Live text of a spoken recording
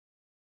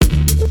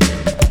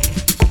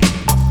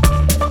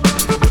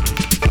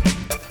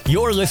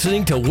You're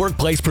listening to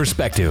Workplace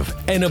Perspective,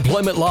 an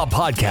employment law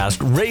podcast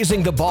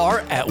raising the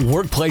bar at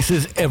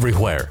workplaces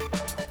everywhere.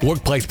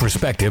 Workplace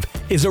Perspective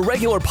is a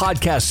regular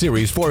podcast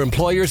series for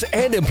employers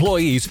and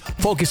employees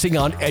focusing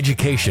on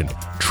education,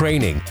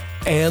 training,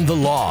 and the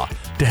law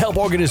to help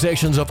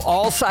organizations of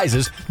all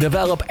sizes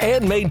develop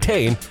and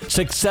maintain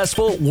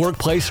successful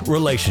workplace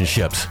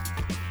relationships.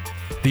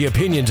 The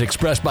opinions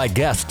expressed by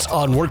guests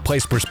on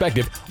Workplace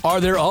Perspective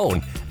are their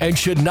own and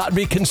should not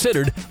be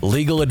considered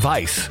legal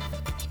advice.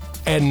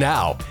 And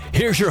now,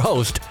 here's your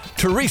host,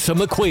 Teresa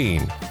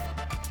McQueen.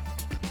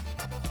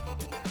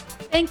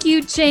 Thank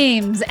you,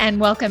 James, and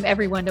welcome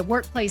everyone to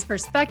Workplace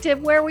Perspective,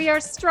 where we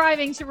are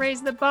striving to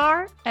raise the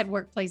bar at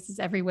workplaces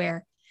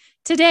everywhere.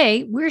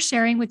 Today, we're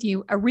sharing with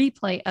you a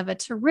replay of a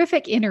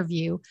terrific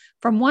interview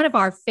from one of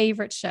our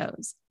favorite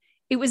shows.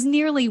 It was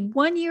nearly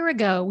 1 year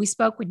ago we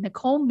spoke with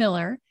Nicole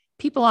Miller,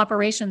 People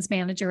Operations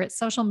Manager at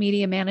social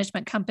media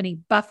management company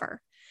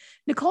Buffer.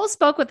 Nicole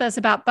spoke with us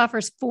about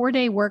Buffer's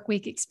 4-day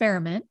workweek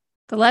experiment,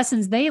 the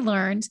lessons they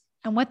learned,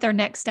 and what their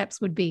next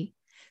steps would be.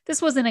 This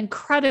was an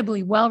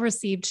incredibly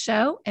well-received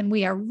show, and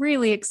we are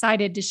really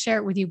excited to share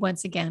it with you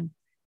once again.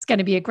 It's going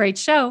to be a great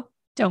show.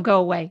 Don't go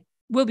away.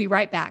 We'll be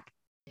right back.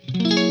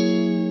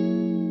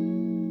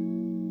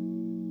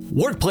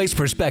 Workplace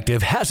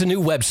Perspective has a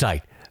new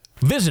website.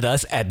 Visit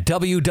us at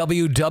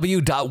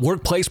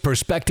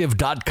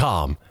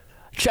www.workplaceperspective.com.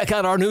 Check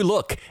out our new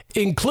look,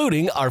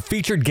 including our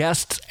featured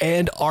guests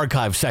and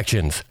archive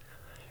sections.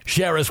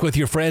 Share us with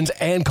your friends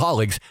and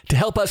colleagues to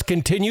help us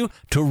continue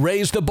to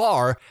raise the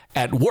bar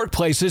at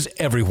workplaces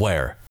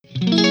everywhere.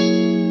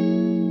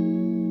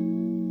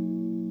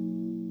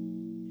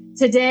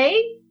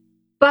 Today,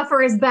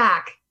 Buffer is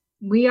back.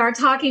 We are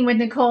talking with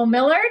Nicole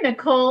Miller.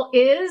 Nicole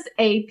is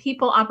a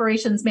People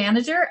Operations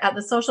Manager at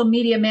the social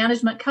media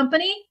management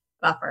company,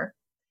 Buffer.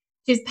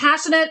 She's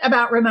passionate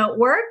about remote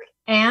work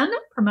and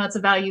promotes a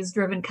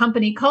values-driven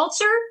company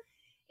culture.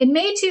 In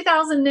May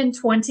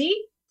 2020,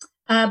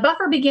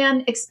 Buffer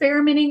began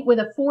experimenting with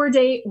a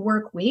 4-day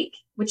work week,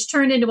 which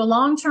turned into a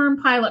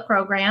long-term pilot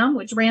program,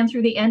 which ran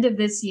through the end of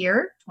this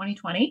year,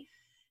 2020.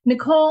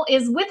 Nicole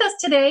is with us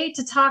today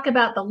to talk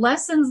about the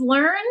lessons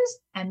learned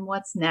and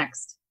what's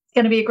next. It's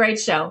going to be a great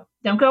show.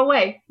 Don't go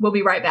away. We'll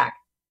be right back.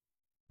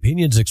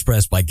 Opinions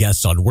expressed by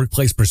guests on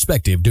Workplace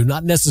Perspective do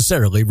not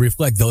necessarily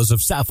reflect those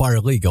of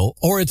Sapphire Legal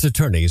or its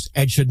attorneys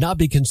and should not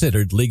be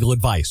considered legal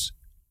advice.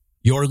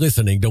 You're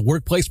listening to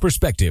Workplace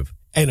Perspective,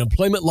 an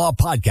employment law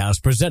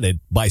podcast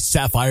presented by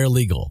Sapphire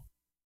Legal.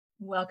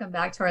 Welcome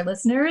back to our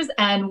listeners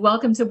and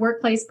welcome to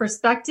Workplace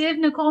Perspective,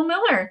 Nicole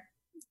Miller.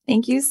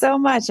 Thank you so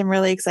much. I'm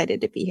really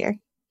excited to be here.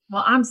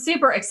 Well, I'm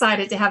super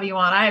excited to have you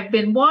on. I have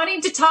been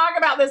wanting to talk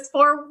about this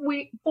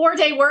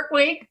 4-day work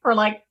week for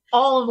like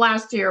all of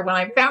last year when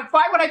I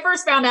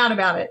first found out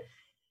about it.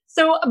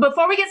 So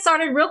before we get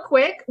started real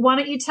quick, why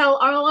don't you tell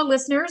all our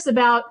listeners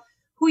about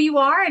who you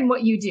are and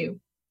what you do?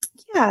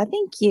 Yeah,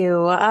 thank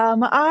you.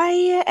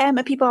 I am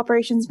a People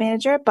Operations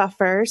Manager at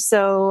Buffer.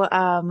 So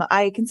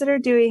I consider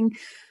doing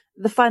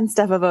the fun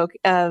stuff of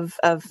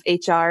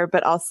HR,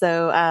 but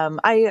also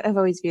I have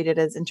always viewed it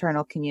as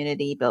internal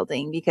community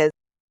building because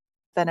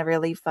it's been a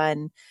really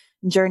fun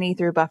journey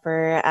through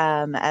Buffer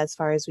as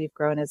far as we've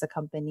grown as a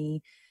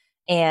company.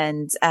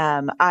 And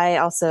I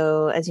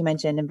also, as you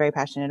mentioned, am very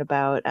passionate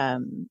about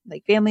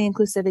like family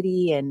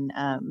inclusivity and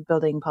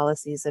building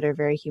policies that are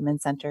very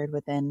human-centered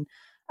within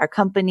our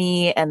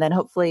company, and then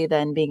hopefully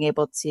then being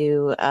able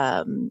to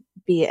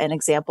be an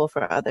example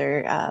for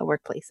other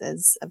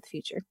workplaces of the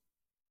future.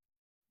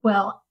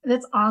 Well,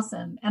 that's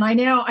awesome. And I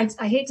know I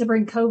hate to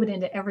bring COVID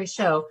into every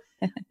show,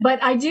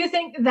 but I do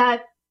think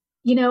that,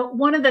 you know,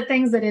 one of the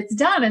things that it's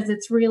done is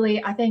it's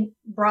really, I think,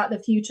 brought the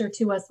future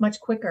to us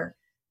much quicker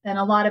than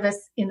a lot of us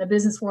in the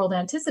business world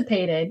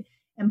anticipated.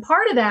 And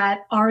part of that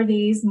are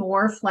these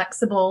more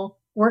flexible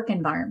work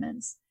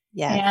environments.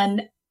 Yeah.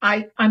 And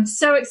I'm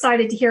so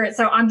excited to hear it.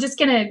 So I'm just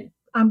gonna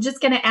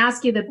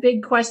ask you the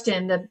big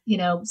question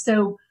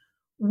so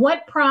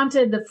what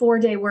prompted the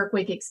 4-day work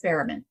week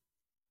experiment?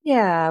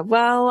 Yeah,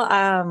 well,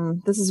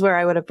 this is where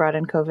I would have brought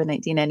in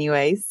COVID-19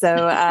 anyway.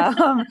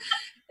 So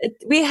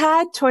we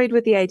had toyed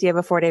with the idea of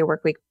a 4-day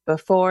work week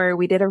before.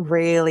 We did a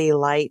really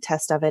light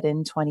test of it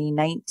in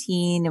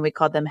 2019, and we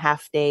called them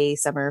half-day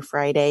summer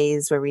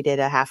Fridays, where we did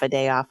a half a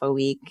day off a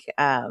week.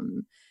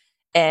 And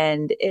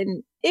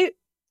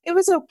it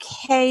was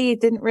okay.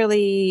 It didn't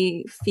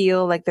really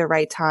feel like the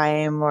right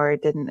time, or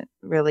it didn't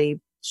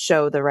really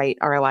show the right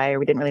ROI, or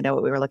we didn't really know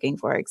what we were looking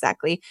for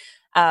exactly.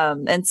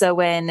 And so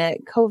when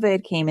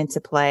COVID came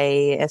into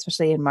play,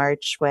 especially in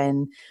March,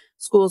 when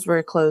schools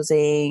were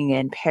closing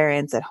and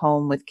parents at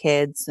home with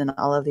kids and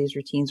all of these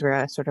routines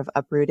were sort of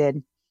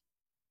uprooted,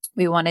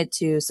 we wanted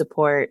to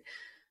support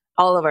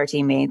all of our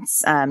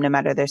teammates, no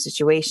matter their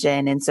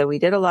situation. And so we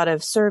did a lot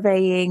of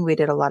surveying. We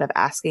did a lot of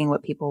asking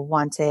what people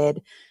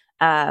wanted.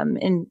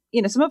 And,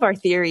 you know, some of our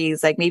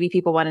theories, like maybe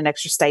people want an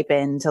extra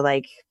stipend to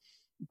like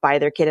buy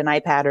their kid an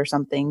iPad or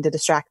something to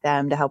distract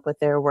them, to help with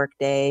their work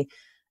day.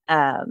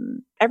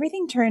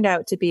 everything turned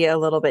out to be a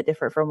little bit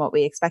different from what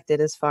we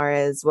expected. As far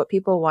as what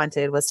people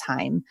wanted was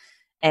time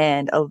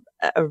and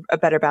a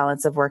better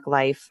balance of work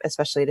life,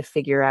 especially to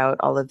figure out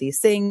all of these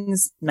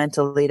things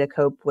mentally to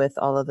cope with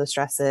all of the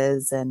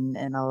stresses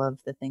and all of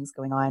the things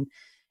going on.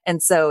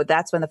 And so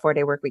that's when the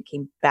 4-day work week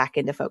came back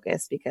into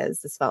focus, because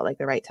this felt like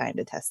the right time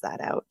to test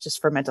that out,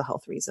 just for mental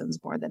health reasons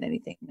more than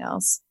anything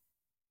else.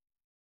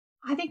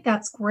 I think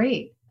that's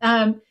great.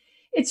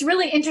 It's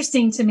really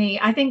interesting to me.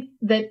 I think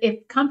that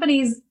if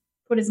companies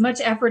put as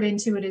much effort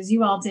into it as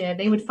you all did,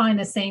 they would find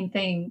the same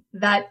thing,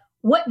 that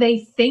what they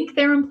think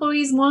their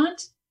employees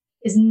want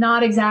is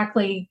not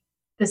exactly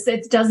this.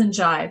 It doesn't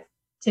jive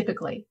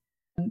typically.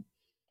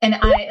 And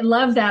I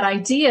love that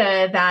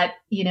idea that,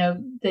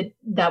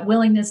 that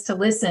willingness to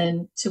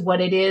listen to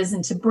what it is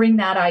and to bring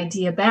that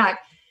idea back.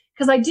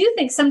 Because I do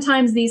think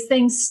sometimes these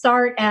things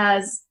start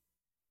as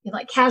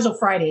like casual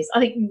Fridays. I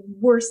think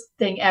worst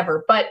thing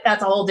ever, but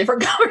that's a whole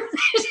different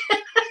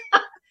conversation.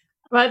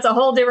 That's a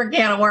whole different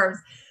can of worms.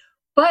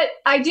 But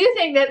I do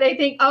think that they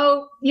think,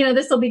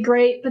 this will be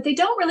great, but they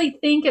don't really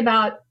think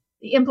about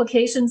the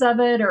implications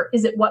of it, or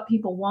is it what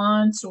people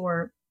want,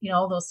 or,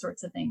 all those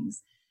sorts of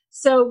things.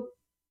 So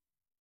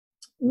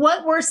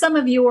what were some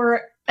of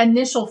your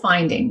initial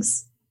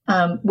findings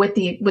with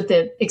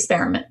the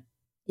experiment?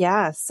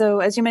 Yeah. So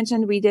as you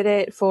mentioned, we did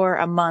it for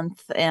a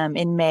month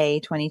in May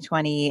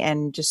 2020,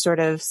 and just sort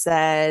of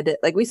said,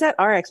 we set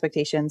our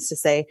expectations to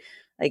say,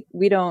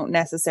 we don't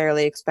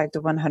necessarily expect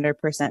a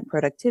 100%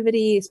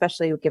 productivity,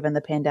 especially given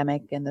the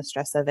pandemic and the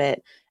stress of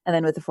it. And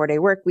then with the 4-day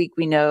work week,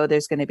 we know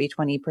there's going to be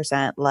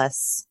 20%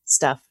 less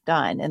stuff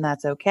done, and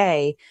that's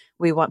okay.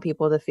 We want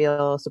people to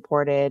feel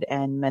supported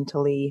and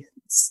mentally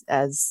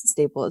as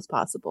stable as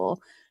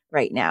possible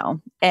right now.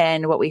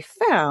 And what we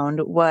found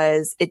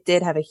was it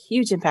did have a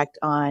huge impact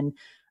on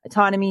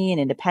autonomy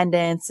and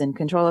independence and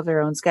control of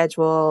their own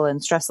schedule,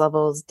 and stress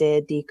levels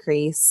did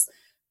decrease.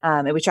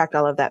 And we tracked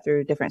all of that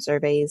through different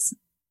surveys.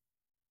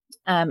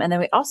 And then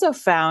we also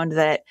found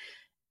that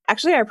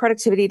actually our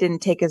productivity didn't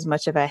take as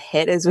much of a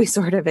hit as we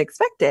sort of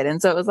expected.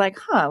 And so it was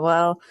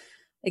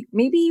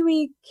maybe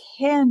we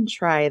can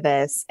try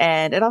this.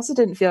 And it also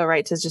didn't feel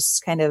right to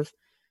just kind of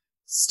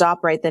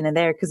stop right then and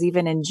there, because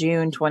even in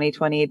June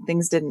 2020,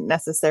 things didn't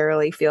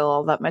necessarily feel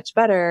all that much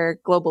better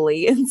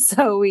globally. And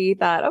so we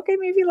thought, okay,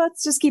 maybe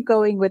let's just keep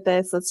going with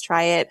this. Let's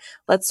try it.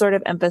 Let's sort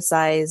of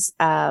emphasize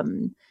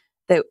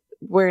that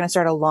we're going to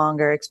start a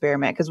longer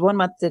experiment, because 1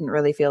 month didn't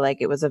really feel like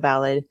it was a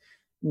valid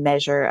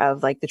measure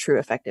of the true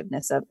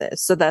effectiveness of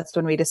this. So that's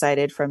when we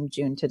decided from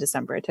June to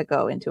December to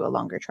go into a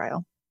longer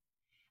trial.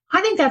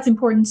 I think that's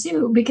important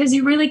too, because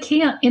you really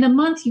can't, in a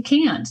month, you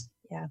can't.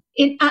 Yeah.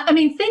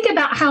 Think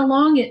about how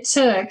long it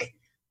took,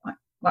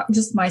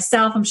 just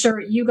myself, I'm sure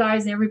you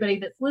guys and everybody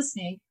that's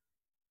listening,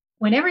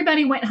 when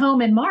everybody went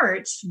home in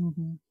March,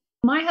 mm-hmm.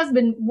 My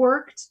husband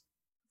worked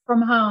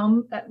from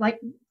home,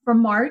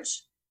 from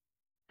March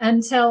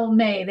until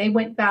May. They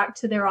went back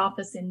to their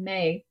office in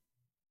May.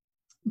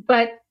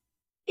 But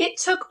it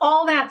took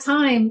all that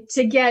time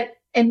to get,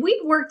 and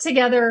we'd worked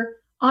together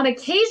on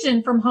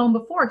occasion from home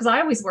before, because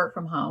I always work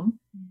from home.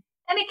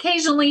 And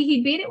occasionally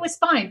he'd be, and it was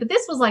fine. But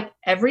this was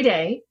every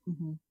day.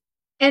 Mm-hmm.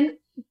 And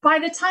by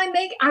the time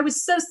I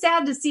was so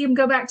sad to see him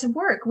go back to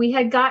work. We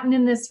had gotten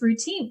in this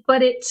routine,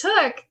 but it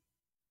took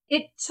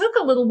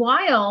a little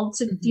while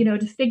to, mm-hmm.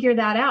 To figure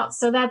that out.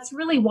 So that's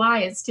really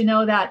wise to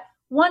know that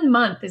 1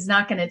 month is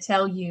not going to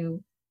tell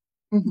you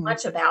mm-hmm.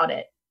 much about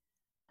it.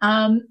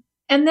 And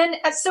then,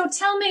 so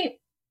tell me,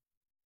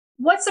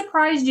 what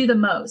surprised you the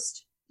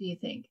most, do you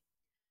think?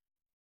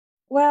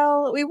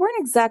 Well, we weren't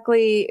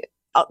exactly,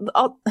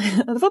 on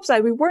the flip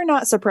side, we were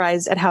not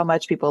surprised at how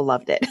much people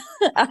loved it.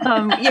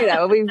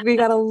 We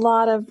got a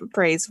lot of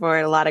praise for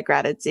it, a lot of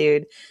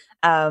gratitude,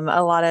 a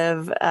lot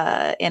of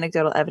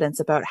anecdotal evidence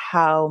about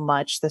how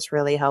much this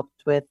really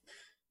helped with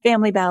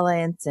family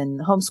balance and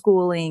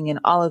homeschooling and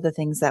all of the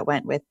things that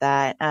went with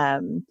that.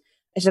 I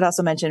should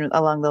also mention,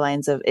 along the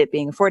lines of it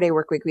being a 4-day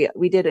work week,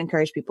 we did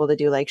encourage people to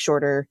do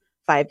shorter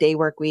 5-day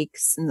work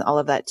weeks and all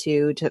of that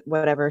too, to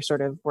whatever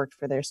sort of worked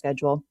for their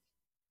schedule.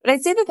 But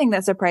I'd say the thing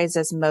that surprised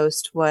us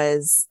most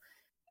was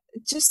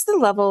just the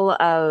level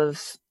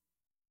of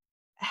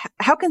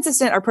how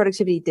consistent our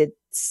productivity did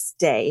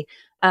stay.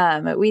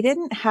 We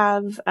didn't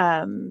have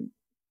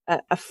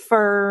a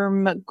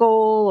firm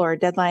goal or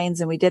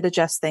deadlines, and we did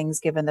adjust things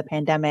given the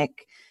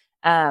pandemic.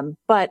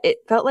 But it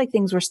felt like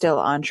things were still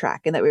on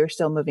track and that we were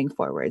still moving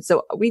forward.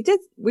 So we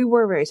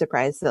were very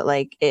surprised that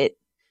it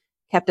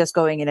kept us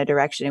going in a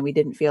direction, and we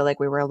didn't feel like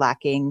we were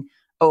lacking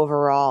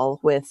overall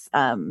with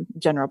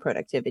general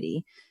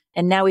productivity.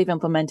 And now we've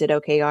implemented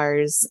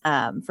OKRs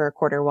for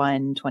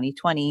Q1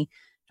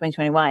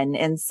 2021.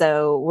 And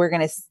so we're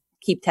going to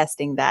keep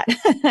testing that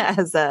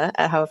as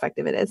how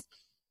effective it is.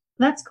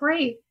 That's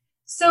great.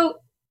 So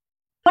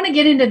I want to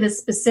get into the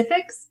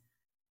specifics.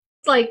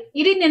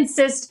 You didn't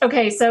insist,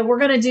 okay, so we're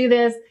going to do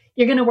this.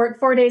 You're going to work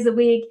 4 days a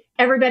week.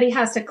 Everybody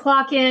has to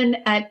clock in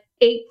at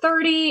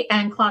 8:30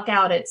 and clock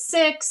out at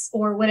 6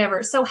 or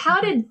whatever. So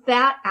how did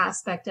that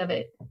aspect of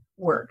it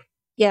work?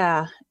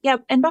 Yeah. Yeah.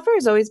 And Buffer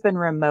has always been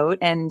remote.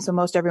 And so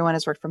most everyone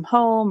has worked from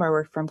home or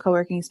worked from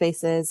co-working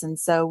spaces. And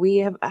so we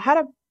have had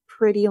a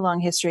pretty long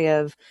history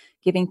of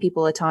giving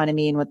people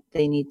autonomy in what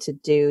they need to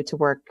do to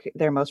work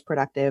their most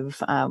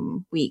productive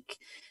week.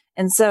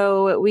 And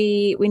so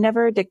we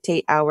never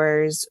dictate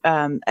hours.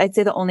 I'd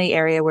say the only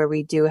area where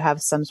we do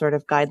have some sort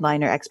of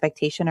guideline or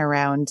expectation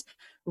around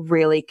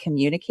really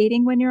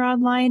communicating when you're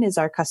online is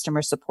our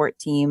customer support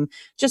team,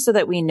 just so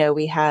that we know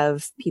we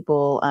have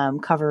people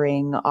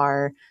covering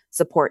our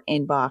support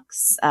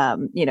inbox,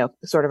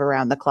 sort of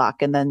around the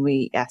clock. And then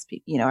we ask,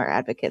 our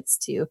advocates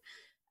to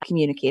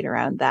communicate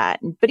around that.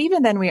 But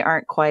even then, we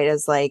aren't quite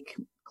as like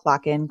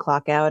clock in,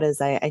 clock out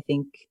as I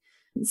think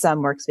some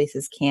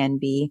workspaces can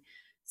be.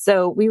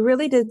 So we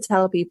really did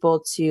tell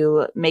people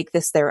to make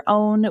this their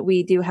own.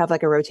 We do have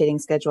like a rotating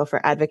schedule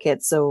for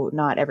advocates. So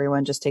not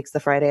everyone just takes the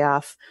Friday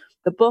off.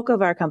 The bulk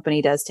of our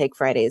company does take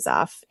Fridays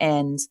off.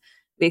 And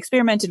we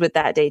experimented with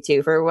that day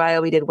too. For a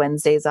while, we did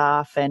Wednesdays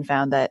off and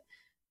found that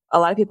a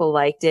lot of people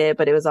liked it,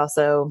 but it was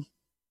also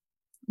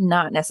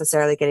not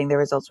necessarily getting the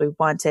results we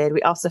wanted.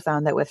 We also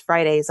found that with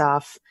Fridays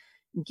off,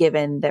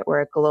 given that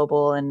we're a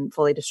global and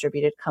fully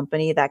distributed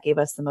company, that gave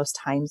us the most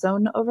time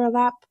zone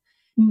overlap.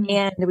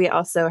 And we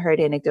also heard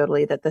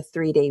anecdotally that the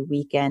 3-day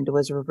weekend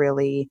was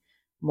really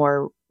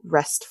more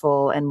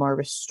restful and more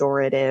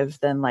restorative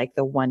than like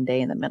the one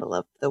day in the middle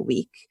of the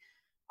week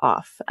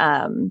off.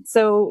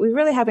 So we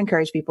really have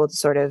encouraged people to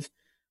sort of,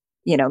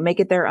 make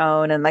it their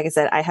own. And like I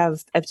said, I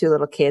have 2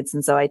 little kids.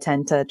 And so I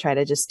tend to try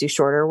to just do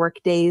shorter work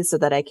days so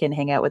that I can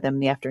hang out with them in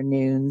the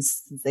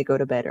afternoons since they go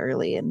to bed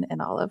early and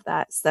all of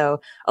that.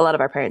 So a lot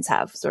of our parents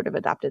have sort of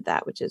adopted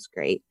that, which is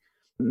great.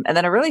 And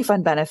then a really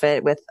fun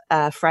benefit with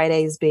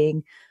Fridays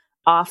being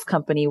off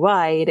company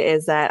wide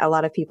is that a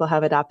lot of people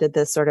have adopted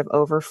this sort of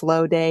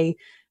overflow day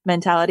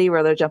mentality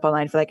where they'll jump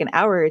online for like an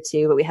hour or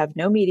two, but we have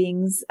no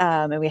meetings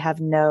and we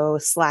have no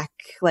Slack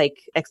like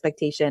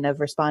expectation of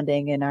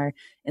responding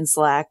in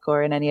Slack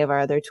or in any of our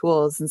other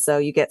tools. And so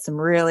you get some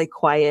really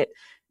quiet,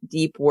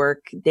 deep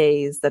work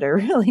days that are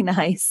really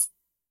nice.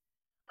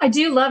 I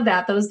do love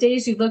that. Those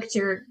days you look at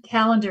your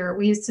calendar,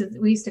 we used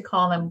to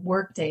call them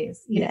work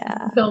days.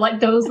 Yeah. So like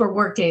those were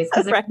work days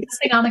because Right. there's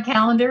nothing on the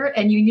calendar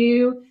and you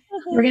knew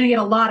you were going to get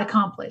a lot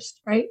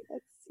accomplished, right?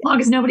 As long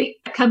as nobody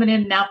coming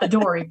in and out the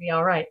door, you'd be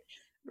all right.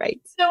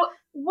 Right. So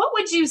what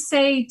would you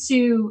say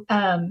to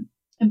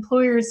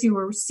employers who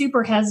are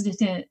super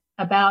hesitant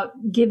about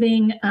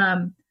giving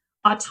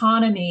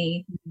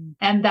autonomy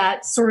and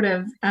that sort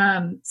of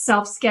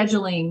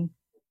self-scheduling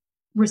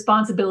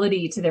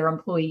responsibility to their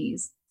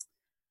employees?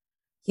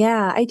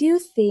 Yeah, I do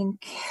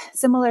think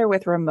similar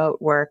with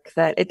remote work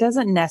that it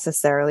doesn't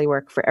necessarily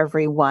work for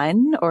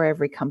everyone or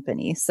every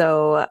company.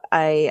 So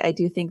I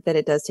do think that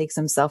it does take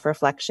some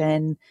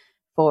self-reflection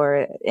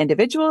for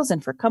individuals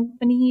and for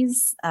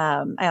companies.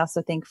 I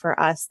also think for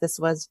us, this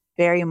was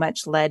very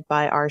much led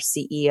by our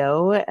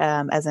CEO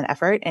as an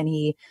effort, and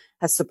he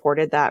has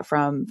supported that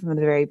from the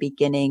very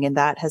beginning. And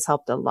that has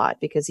helped a lot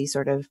because he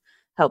sort of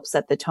helped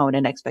set the tone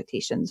and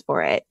expectations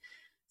for it.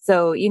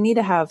 So you need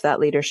to have that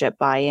leadership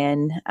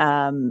buy-in.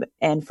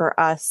 And for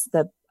us,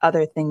 the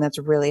other thing that's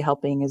really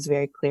helping is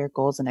very clear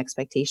goals and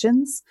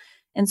expectations.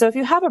 And so if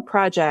you have a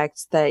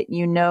project that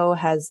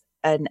has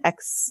an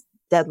X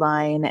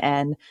deadline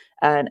and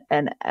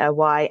a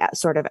Y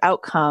sort of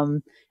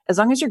outcome, as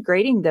long as you're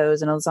grading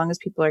those and as long as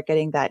people are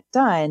getting that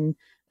done,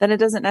 then it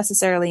doesn't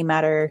necessarily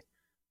matter,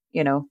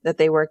 that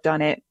they worked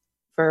on it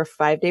for a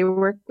 5-day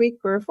work week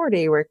or a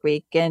 4-day work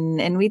week.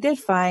 And we did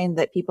find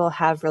that people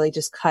have really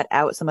just cut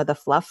out some of the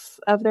fluff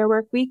of their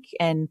work week.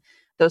 And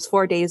those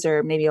 4 days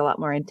are maybe a lot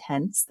more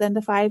intense than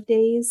the 5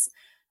 days.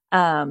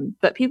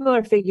 But people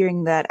are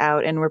figuring that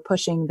out and we're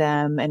pushing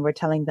them and we're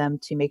telling them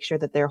to make sure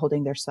that they're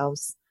holding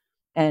themselves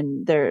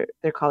and their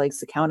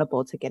colleagues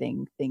accountable to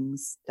getting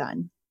things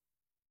done.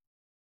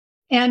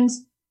 And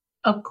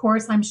of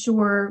course, I'm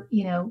sure,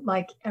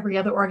 like every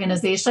other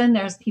organization,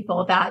 there's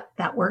people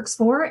that works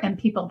for and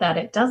people that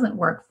it doesn't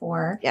work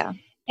for. Yeah.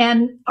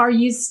 And are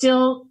you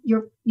still,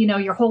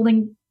 you're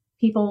holding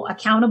people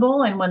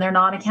accountable, and when they're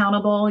not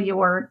accountable,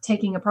 you're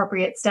taking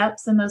appropriate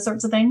steps and those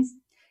sorts of things?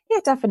 Yeah,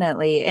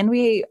 definitely. And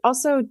we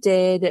also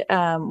did,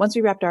 once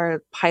we wrapped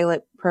our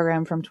pilot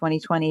program from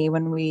 2020,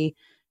 when we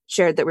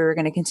shared that we were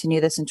going to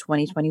continue this in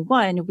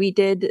 2021, we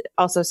did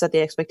also set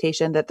the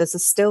expectation that this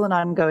is still an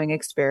ongoing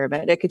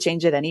experiment. It could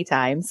change at any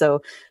time.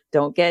 So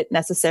don't get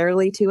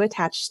necessarily too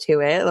attached to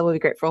it. We'll be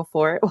grateful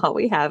for it while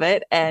we have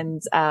it.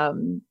 And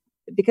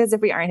because if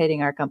we aren't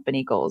hitting our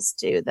company goals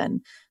too,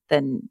 then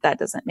that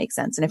doesn't make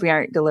sense. And if we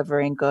aren't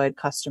delivering good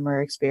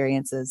customer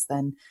experiences,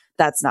 then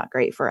that's not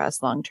great for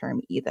us long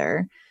term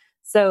either.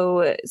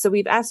 So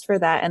we've asked for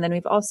that. And then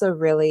we've also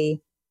really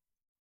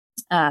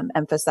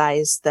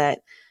emphasized that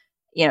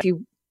if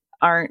you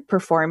aren't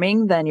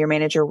performing, then your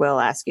manager will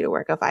ask you to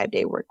work a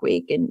 5-day work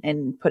week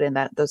and put in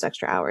those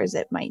extra hours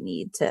it might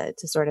need to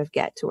sort of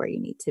get to where you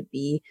need to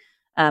be.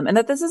 And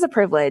that this is a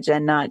privilege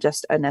and not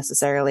just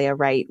necessarily a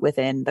right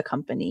within the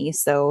company.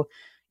 So,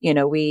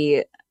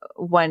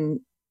 one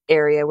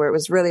area where it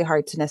was really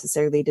hard to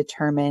necessarily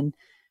determine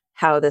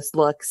how this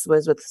looks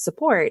was with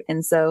support.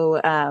 And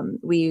so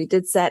we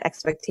did set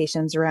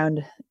expectations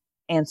around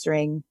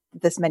answering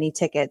this many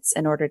tickets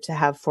in order to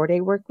have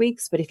 4-day work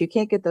weeks. But if you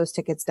can't get those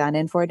tickets done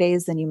in 4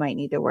 days, then you might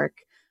need to work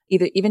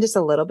even just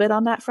a little bit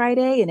on that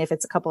Friday. And if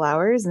it's a couple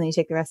hours and then you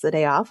take the rest of the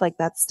day off, like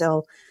that's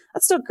still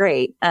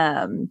great.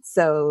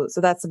 So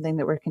that's something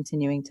that we're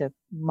continuing to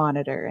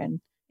monitor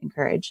and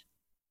encourage.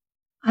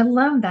 I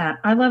love that.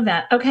 I love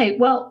that. Okay.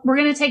 Well, we're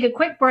going to take a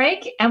quick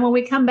break. And when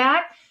we come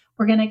back,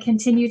 we're going to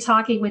continue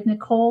talking with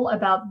Nicole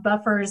about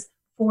Buffer's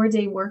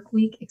 4-day work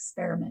week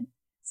experiment.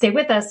 Stay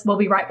with us. We'll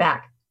be right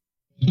back.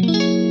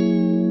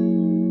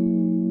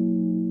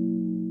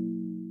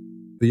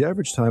 The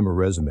average time a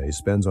resume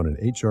spends on an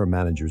HR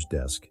manager's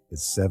desk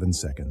is 7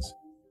 seconds,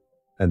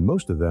 and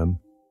most of them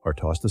are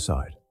tossed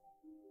aside.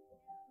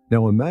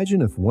 Now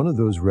imagine if one of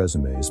those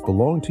resumes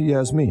belonged to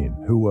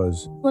Yasmin, who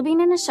was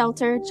living in a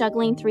shelter,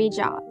 juggling 3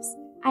 jobs.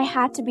 I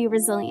had to be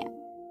resilient.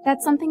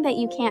 That's something that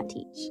you can't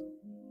teach.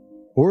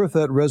 Or if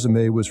that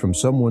resume was from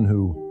someone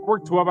who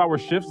worked 12-hour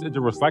shifts at the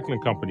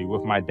recycling company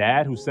with my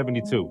dad, who's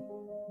 72.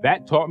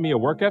 That taught me a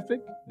work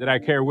ethic that I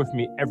carry with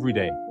me every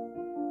day.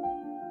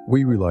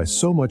 We rely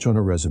so much on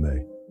a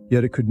resume,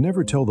 yet it could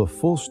never tell the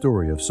full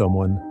story of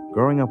someone.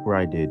 Growing up where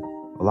I did,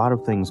 a lot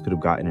of things could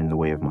have gotten in the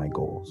way of my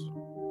goals.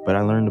 But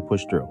I learned to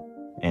push through,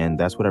 and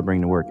that's what I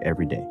bring to work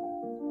every day.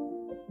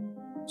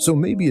 So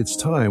maybe it's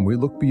time we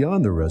look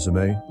beyond the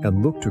resume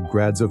and look to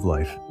Grads of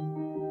Life.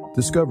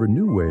 Discover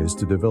new ways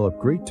to develop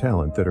great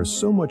talent that are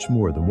so much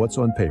more than what's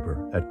on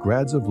paper at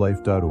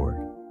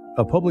gradsoflife.org.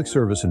 A public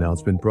service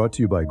announcement brought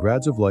to you by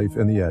Grads of Life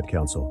and the Ad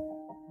Council.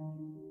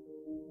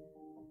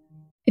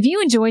 If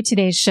you enjoyed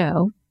today's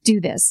show,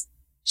 do this.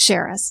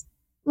 Share us.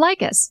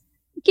 Like us.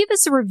 Give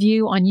us a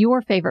review on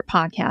your favorite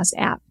podcast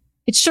app.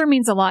 It sure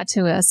means a lot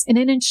to us, and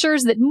it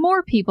ensures that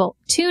more people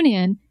tune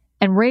in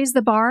and raise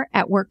the bar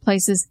at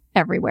workplaces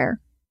everywhere.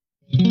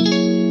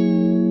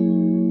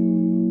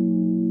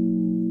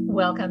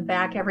 Welcome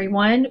back,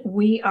 everyone.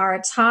 We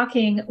are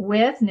talking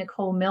with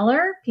Nicole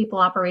Miller, People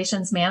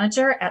Operations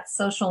Manager at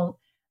social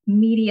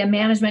media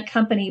management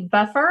company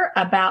Buffer,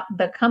 about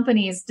the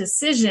company's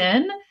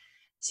decision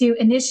to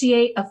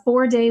initiate a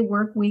 4-day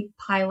work week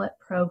pilot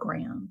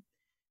program.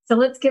 So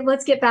let's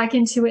get back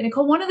into it.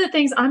 Nicole, one of the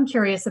things I'm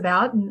curious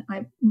about, and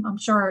I'm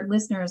sure our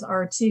listeners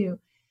are too.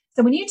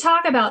 So when you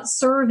talk about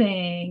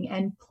surveying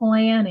and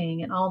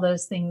planning and all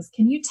those things,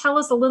 can you tell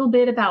us a little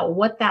bit about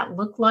what that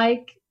looked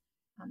like?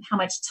 How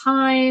much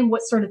time,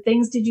 what sort of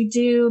things did you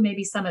do?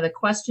 Maybe some of the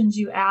questions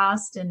you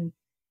asked and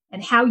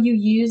how you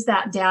use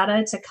that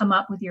data to come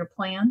up with your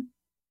plan?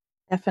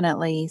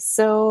 Definitely.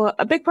 So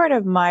a big part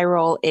of my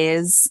role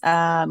is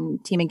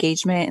team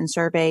engagement and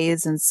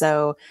surveys. And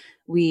so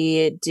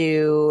we've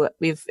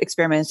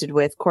experimented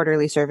with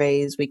quarterly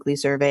surveys, weekly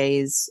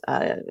surveys,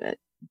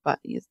 but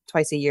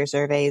twice a year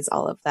surveys,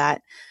 all of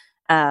that.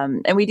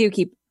 And we do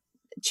keep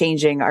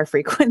changing our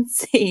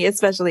frequency,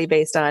 especially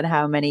based on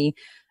how many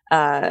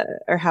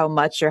or how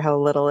much or how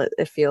little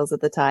it feels at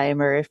the time,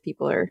 or if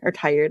people are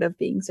tired of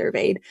being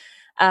surveyed.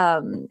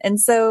 And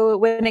so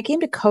when it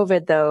came to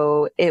COVID,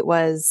 though, it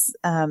was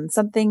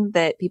something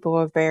that people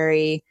were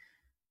very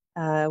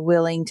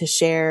willing to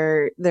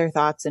share their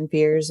thoughts and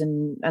fears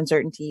and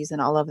uncertainties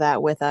and all of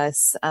that with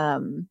us.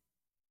 And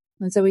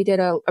so we did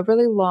a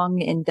really long,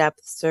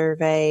 in-depth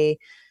survey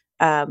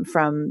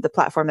from the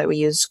platform that we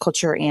used,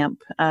 Culture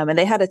Amp. And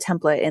they had a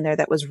template in there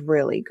that was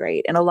really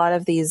great. And a lot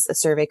of these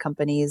survey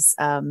companies,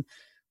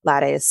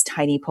 Lattice,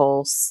 Tiny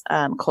Pulse,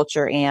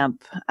 Culture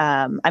Amp.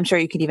 I'm sure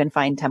you could even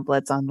find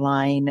templates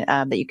online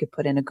that you could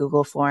put in a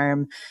Google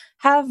form,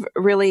 have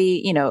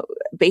really,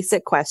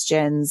 basic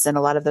questions. And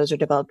a lot of those are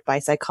developed by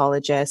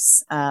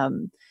psychologists.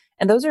 And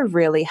those are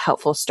really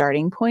helpful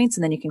starting points.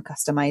 And then you can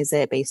customize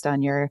it based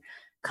on your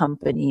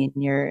company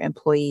and your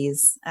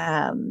employees.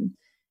 And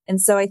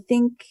so I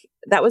think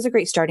that was a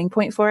great starting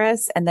point for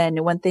us. And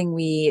then one thing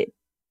we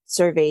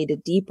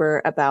surveyed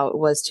deeper about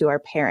was to our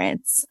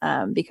parents,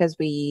 because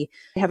we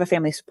have a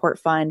family support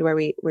fund where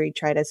we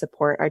try to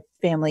support our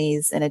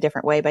families in a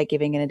different way by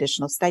giving an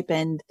additional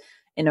stipend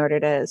in order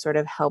to sort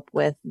of help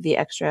with the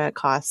extra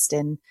cost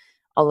and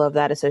all of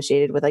that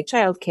associated with like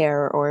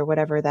childcare or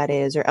whatever that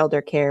is, or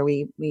elder care.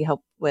 We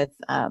help with,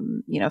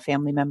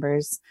 family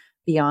members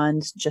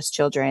beyond just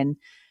children.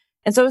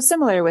 And so it's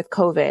similar with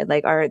COVID.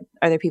 Like, are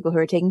there people who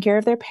are taking care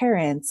of their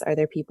parents? Are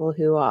there people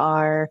who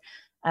are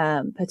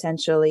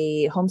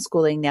potentially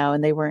homeschooling now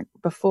and they weren't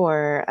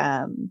before?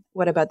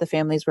 What about the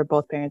families where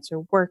both parents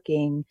are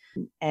working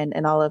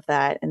and all of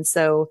that? And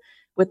so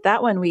with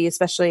that one, we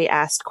especially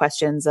asked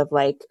questions of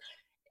like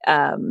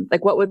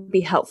what would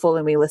be helpful?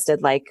 And we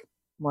listed like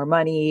more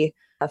money,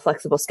 a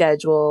flexible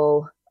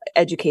schedule,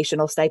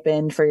 educational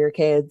stipend for your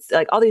kids,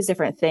 like all these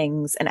different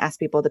things, and asked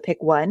people to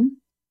pick one.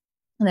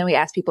 And then we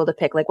asked people to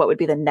pick like what would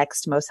be the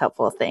next most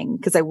helpful thing,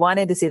 because I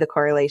wanted to see the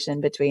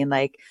correlation between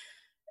like,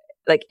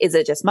 is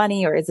it just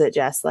money, or is it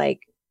just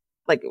like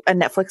like a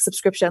Netflix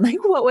subscription,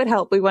 like what would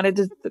help? We wanted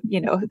to,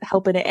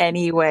 help in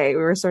any way.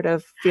 We were sort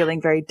of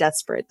feeling very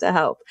desperate to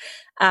help.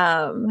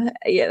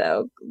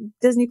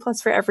 Disney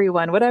Plus for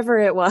everyone, whatever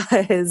it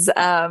was.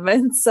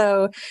 And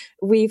so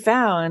we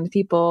found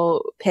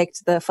people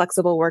picked the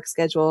flexible work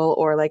schedule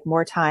or like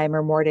more time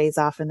or more days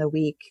off in the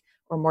week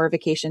or more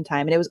vacation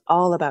time. And it was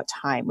all about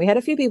time. We had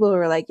a few people who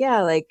were like,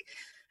 yeah, like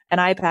an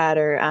iPad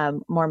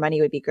or more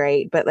money would be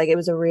great. But like it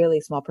was a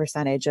really small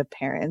percentage of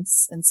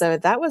parents. And so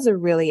that was a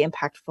really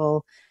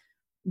impactful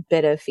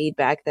bit of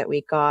feedback that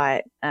we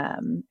got.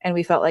 And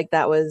we felt like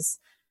it was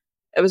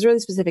really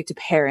specific to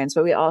parents,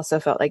 but we also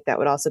felt like that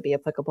would also be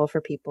applicable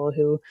for people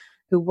who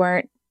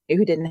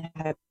didn't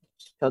have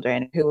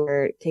children, who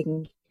were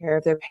taking care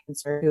of their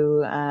parents or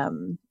who,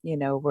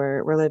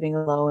 were living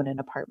alone in an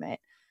apartment.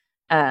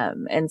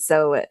 And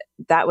so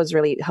that was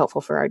really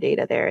helpful for our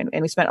data there.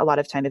 And we spent a lot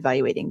of time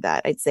evaluating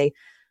that. I'd say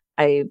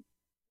I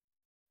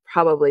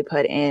probably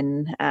put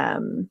in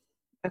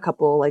a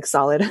couple like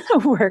solid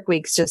work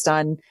weeks just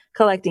on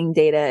collecting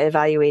data,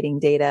 evaluating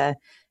data,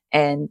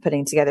 and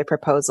putting together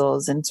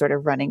proposals and sort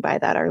of running by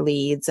that our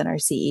leads and our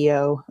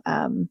CEO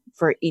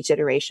for each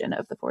iteration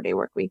of the 4-day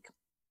work week.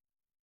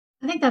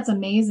 I think that's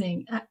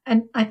amazing.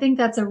 And I think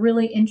that's a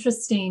really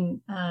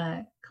interesting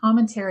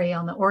commentary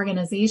on the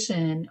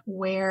organization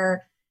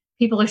where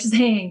people are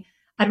saying,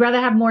 I'd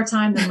rather have more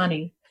time than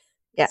money.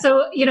 Yeah.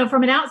 So,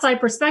 from an outside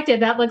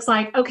perspective, that looks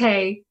like,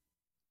 okay,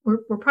 we're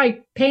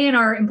probably paying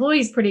our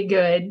employees pretty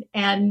good.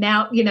 And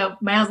now,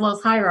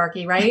 Maslow's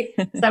hierarchy, right?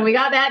 So we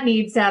got that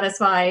need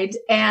satisfied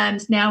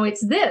and now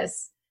it's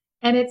this.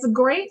 And it's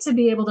great to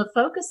be able to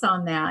focus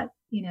on that.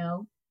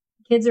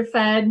 Kids are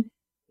fed,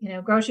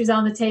 groceries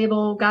on the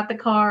table, got the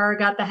car,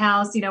 got the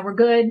house, we're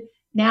good.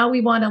 Now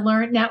we want to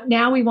learn.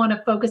 Now we want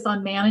to focus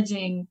on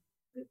managing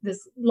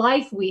this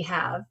life we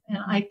have. And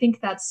I think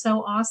that's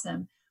so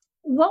awesome.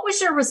 What was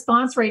your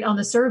response rate on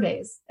the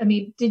surveys? I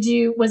mean,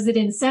 was it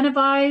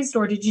incentivized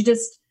or did you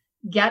just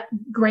get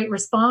great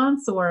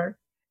response or?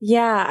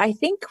 Yeah, I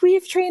think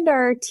we've trained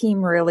our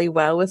team really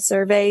well with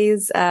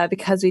surveys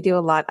because we do a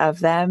lot of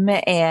them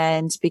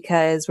and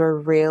because we're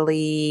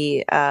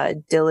really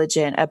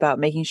diligent about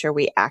making sure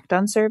we act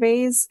on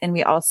surveys. And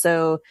we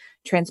also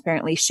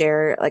transparently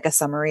share like a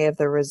summary of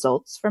the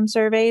results from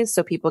surveys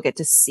so people get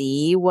to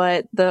see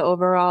what the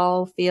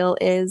overall feel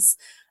is.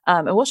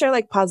 And we'll share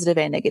like positive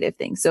and negative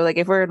things. So like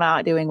if we're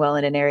not doing well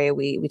in an area,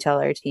 we tell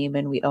our team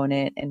and we own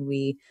it and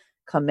we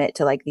commit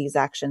to like these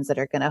actions that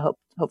are going to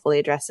hopefully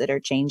address it or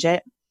change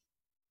it.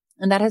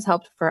 And that has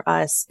helped for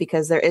us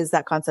because there is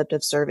that concept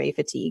of survey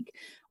fatigue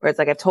where it's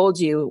like, I've told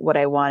you what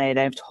I wanted.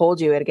 I've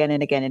told you it again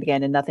and again and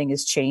again, and nothing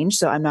has changed.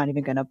 So I'm not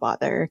even going to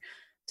bother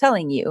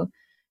telling you.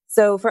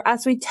 So for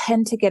us, we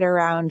tend to get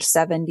around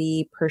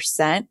 70%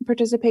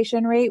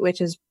 participation rate,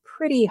 which is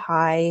pretty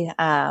high.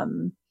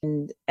 And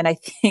I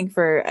think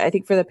for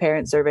the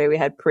parent survey, we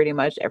had pretty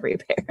much every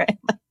parent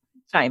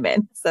chime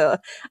in. So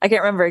I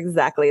can't remember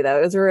exactly though.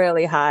 It was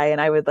really high.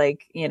 And I would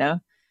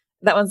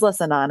that one's less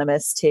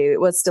anonymous too.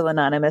 It was still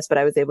anonymous, but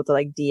I was able to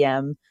like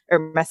DM or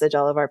message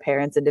all of our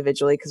parents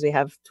individually because we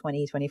have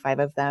 20, 25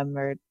 of them.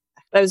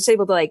 I was just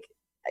able to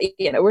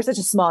we're such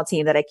a small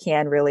team that I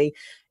can really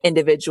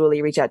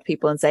individually reach out to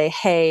people and say,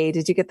 hey,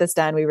 did you get this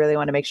done? We really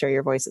want to make sure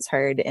your voice is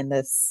heard in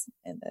this.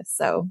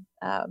 So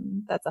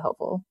that's a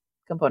helpful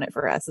component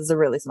for us as a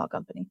really small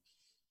company.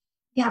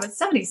 Yeah, but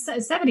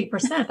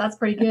 70%, that's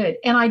pretty good.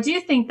 And I do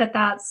think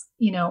that's,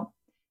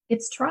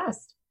 it's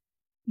trust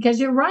because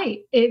you're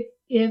right.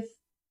 If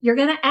you're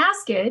going to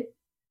ask it,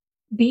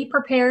 be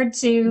prepared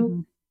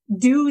to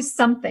do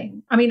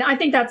something. I mean, I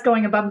think that's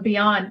going above and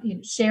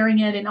beyond sharing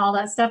it and all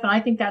that stuff. And I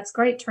think that's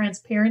great.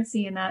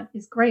 Transparency and that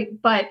is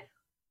great. But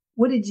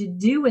what did you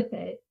do with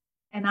it?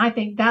 And I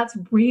think that's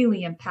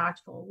really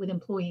impactful with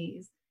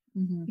employees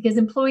because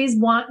employees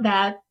want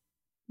that.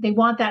 They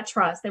want that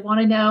trust. They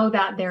want to know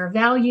that they're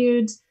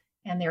valued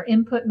and their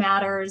input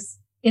matters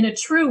in a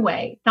true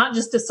way, not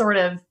just a sort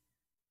of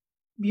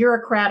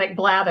bureaucratic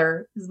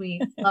blather, as we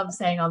love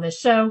saying on this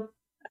show,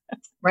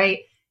 right?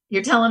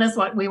 You're telling us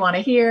what we want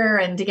to hear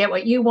and to get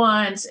what you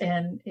want.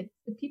 And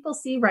people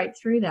see right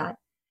through that.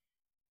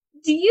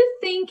 Do you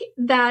think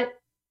that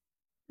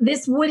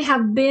this would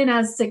have been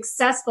as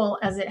successful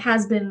as it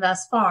has been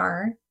thus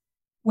far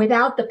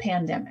without the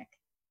pandemic?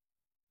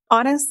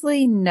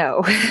 Honestly,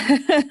 no.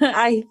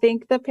 I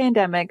think the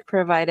pandemic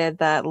provided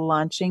that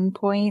launching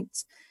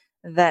point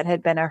that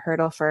had been a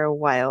hurdle for a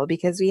while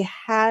because we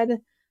had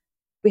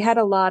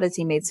a lot of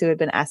teammates who had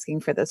been asking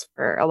for this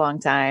for a long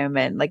time.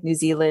 And like New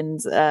Zealand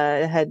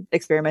had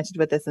experimented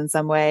with this in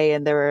some way.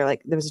 And there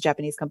was a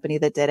Japanese company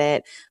that did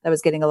it that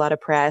was getting a lot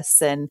of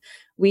press. And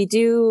we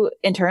do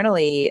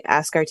internally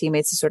ask our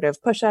teammates to sort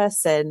of push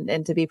us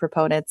and to be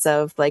proponents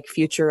of like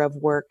future of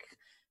work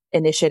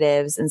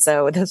initiatives. And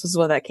so this was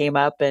one that came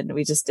up and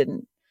we just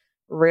didn't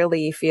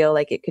really feel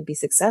like it could be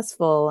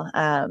successful.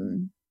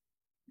 And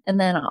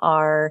then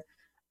our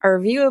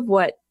view of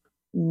what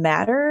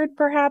mattered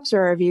perhaps,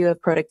 or our view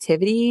of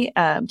productivity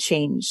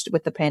changed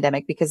with the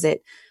pandemic because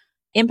it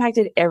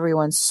impacted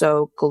everyone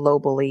so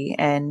globally.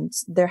 And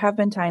there have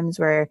been times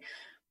where,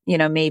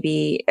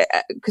 maybe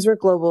because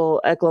we're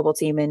a global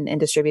team and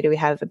distributed, we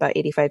have about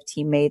 85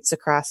 teammates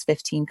across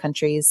 15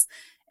 countries.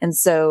 And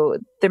so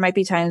there might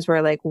be times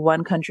where like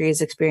one country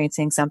is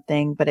experiencing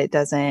something, but it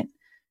doesn't,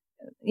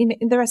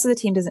 the rest of the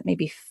team doesn't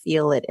maybe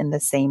feel it in the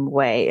same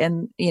way.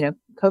 And,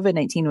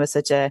 COVID-19 was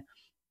such a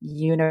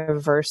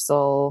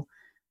universal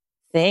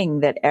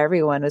thing that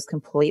everyone was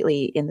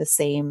completely in the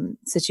same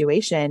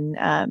situation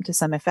to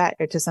some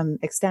effect or to some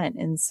extent.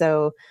 And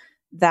so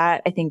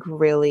that I think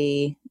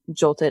really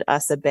jolted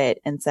us a bit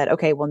and said,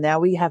 okay, well, now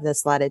we have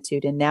this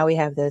latitude and now we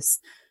have this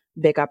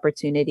big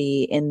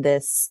opportunity in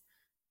this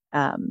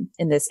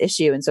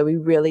issue. And so we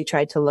really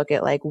tried to look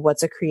at like,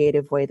 what's a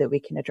creative way that we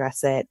can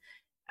address it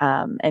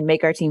and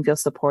make our team feel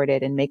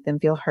supported and make them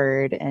feel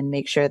heard and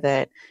make sure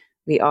that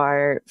we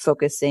are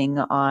focusing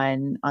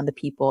on the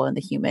people and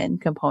the human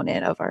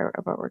component of our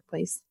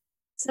workplace.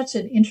 Such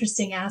an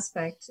interesting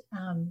aspect.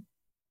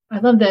 I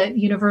love the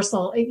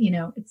universal,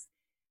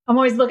 I'm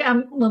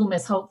a little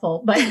Miss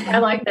Hopeful, but I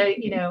like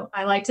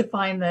I like to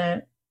find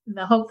the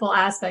hopeful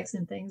aspects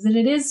in things. And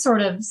it is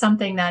sort of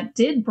something that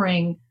did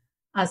bring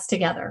us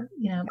together,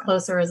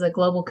 closer as a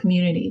global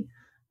community,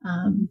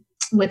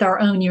 with our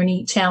own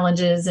unique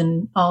challenges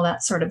and all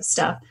that sort of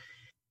stuff.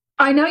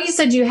 I know you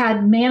said you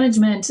had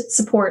management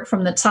support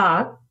from the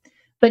top,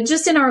 but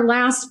just in our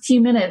last few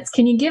minutes,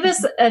 can you give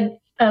us a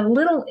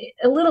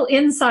little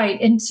insight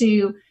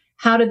into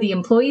how did the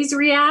employees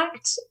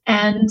react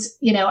and,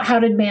 how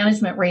did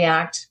management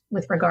react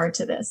with regard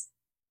to this?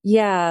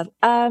 Yeah.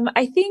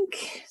 I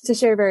think, to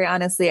share very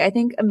honestly, I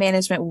think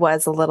management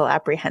was a little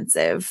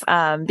apprehensive,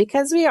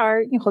 because we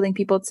are holding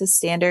people to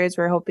standards.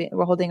 We're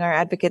holding our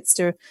advocates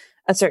to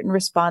a certain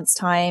response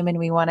time, and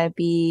we want to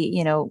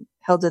be,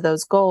 held to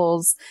those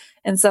goals.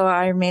 And so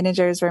our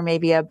managers were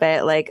maybe a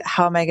bit like,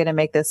 how am I going to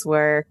make this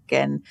work?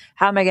 And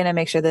how am I going to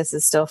make sure this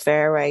is still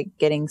fair, right?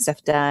 Getting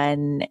stuff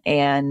done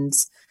and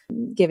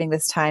giving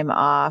this time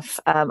off.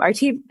 Our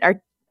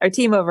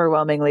team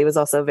overwhelmingly was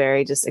also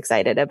very just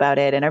excited about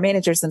it. And our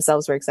managers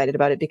themselves were excited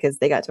about it because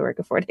they got to work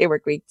a 4-day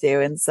work week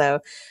too. And so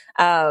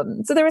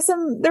there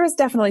was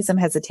definitely some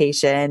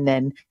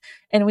hesitation,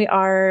 and we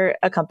are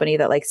a company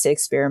that likes to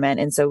experiment.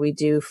 And so we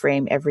do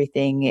frame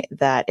everything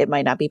that it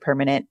might not be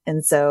permanent.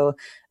 And so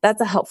that's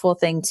a helpful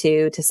thing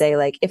too, to say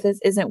like, if this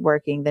isn't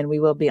working, then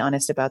we will be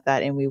honest about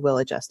that and we will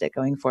adjust it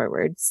going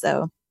forward.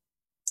 So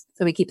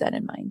we keep that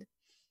in mind.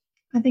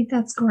 I think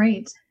that's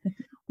great.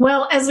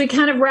 Well, as we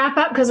kind of wrap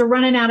up, because we're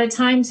running out of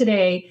time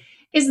today,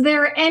 is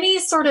there any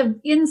sort of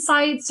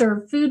insights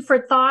or food for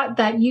thought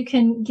that you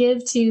can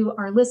give to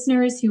our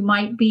listeners who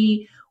might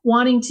be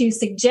wanting to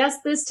suggest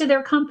this to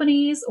their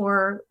companies,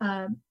 or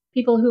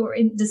people who are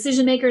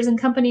decision makers in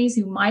companies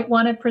who might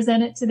want to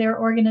present it to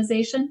their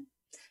organization?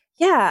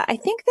 Yeah, I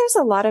think there's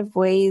a lot of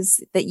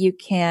ways that you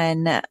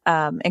can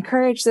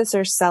encourage this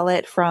or sell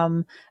it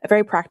from a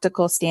very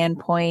practical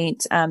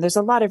standpoint. There's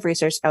a lot of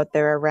research out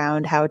there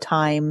around how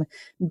time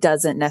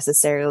doesn't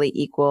necessarily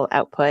equal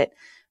output.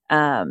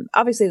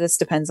 Obviously, this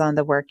depends on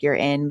the work you're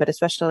in, but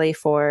especially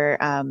for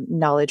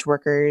knowledge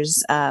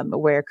workers,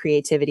 where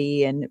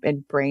creativity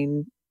and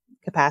brain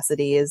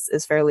capacity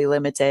is fairly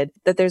limited,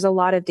 that there's a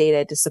lot of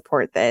data to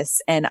support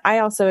this. And I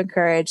also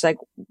encourage, like,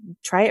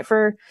 try it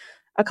for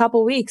a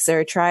couple weeks,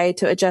 or try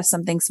to adjust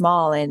something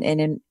small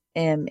and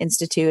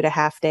institute a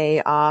half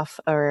day off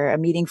or a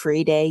meeting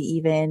free day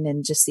even,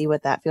 and just see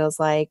what that feels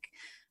like.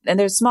 And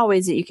there's small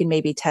ways that you can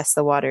maybe test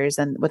the waters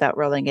and without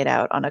rolling it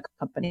out on a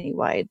company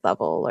wide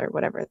level or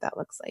whatever that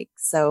looks like.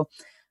 So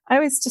I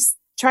always just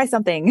try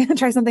something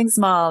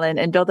small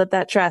and build up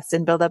that trust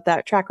and build up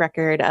that track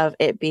record of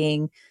it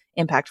being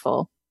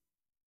impactful.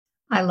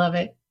 I love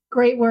it.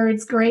 Great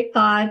words, great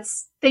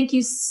thoughts. Thank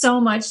you so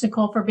much,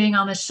 Nicole, for being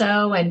on the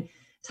show and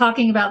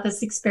talking about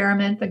this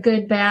experiment, the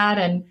good, bad,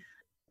 and,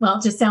 well,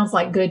 it just sounds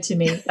like good to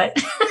me, but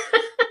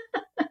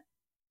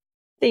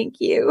thank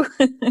you.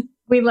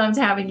 We loved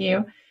having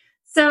you.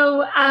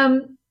 So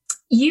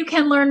you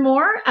can learn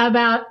more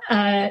about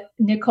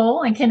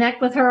Nicole and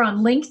connect with her on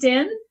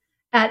LinkedIn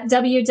at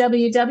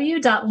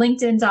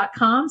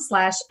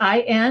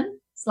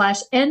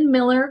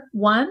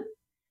www.linkedin.com/in/nmiller1.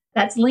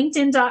 That's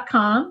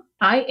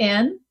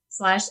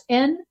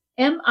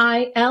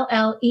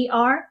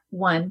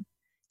linkedin.com/NMILLER1.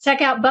 Check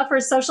out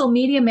Buffer's social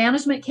media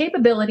management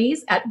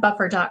capabilities at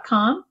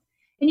buffer.com.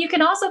 And you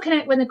can also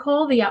connect with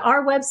Nicole via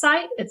our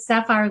website at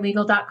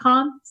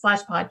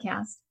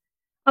sapphirelegal.com/podcast.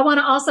 I want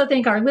to also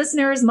thank our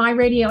listeners, My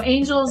Radio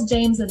Angels,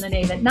 James and the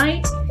Knave at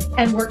Night,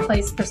 and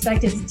Workplace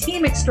Perspectives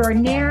team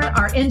extraordinaire,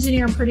 our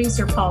engineer and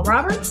producer, Paul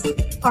Roberts,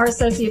 our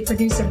associate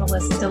producer,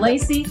 Melissa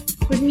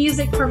DeLacy, with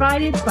music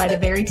provided by the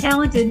very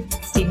talented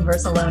Stephen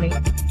Versaloni.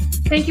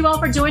 Thank you all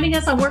for joining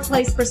us on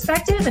Workplace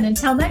Perspective, and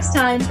until next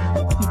time,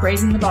 keep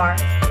raising the bar.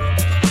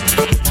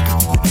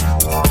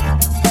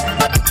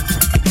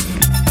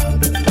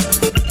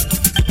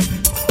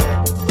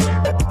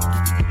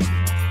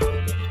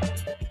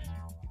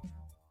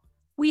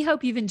 We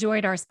hope you've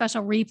enjoyed our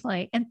special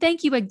replay, and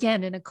thank you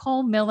again to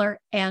Nicole Miller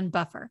and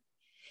Buffer.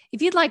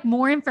 If you'd like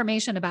more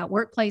information about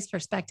Workplace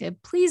Perspective,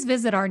 please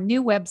visit our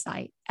new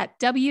website at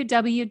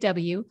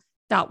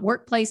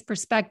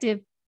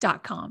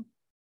www.workplaceperspective.com.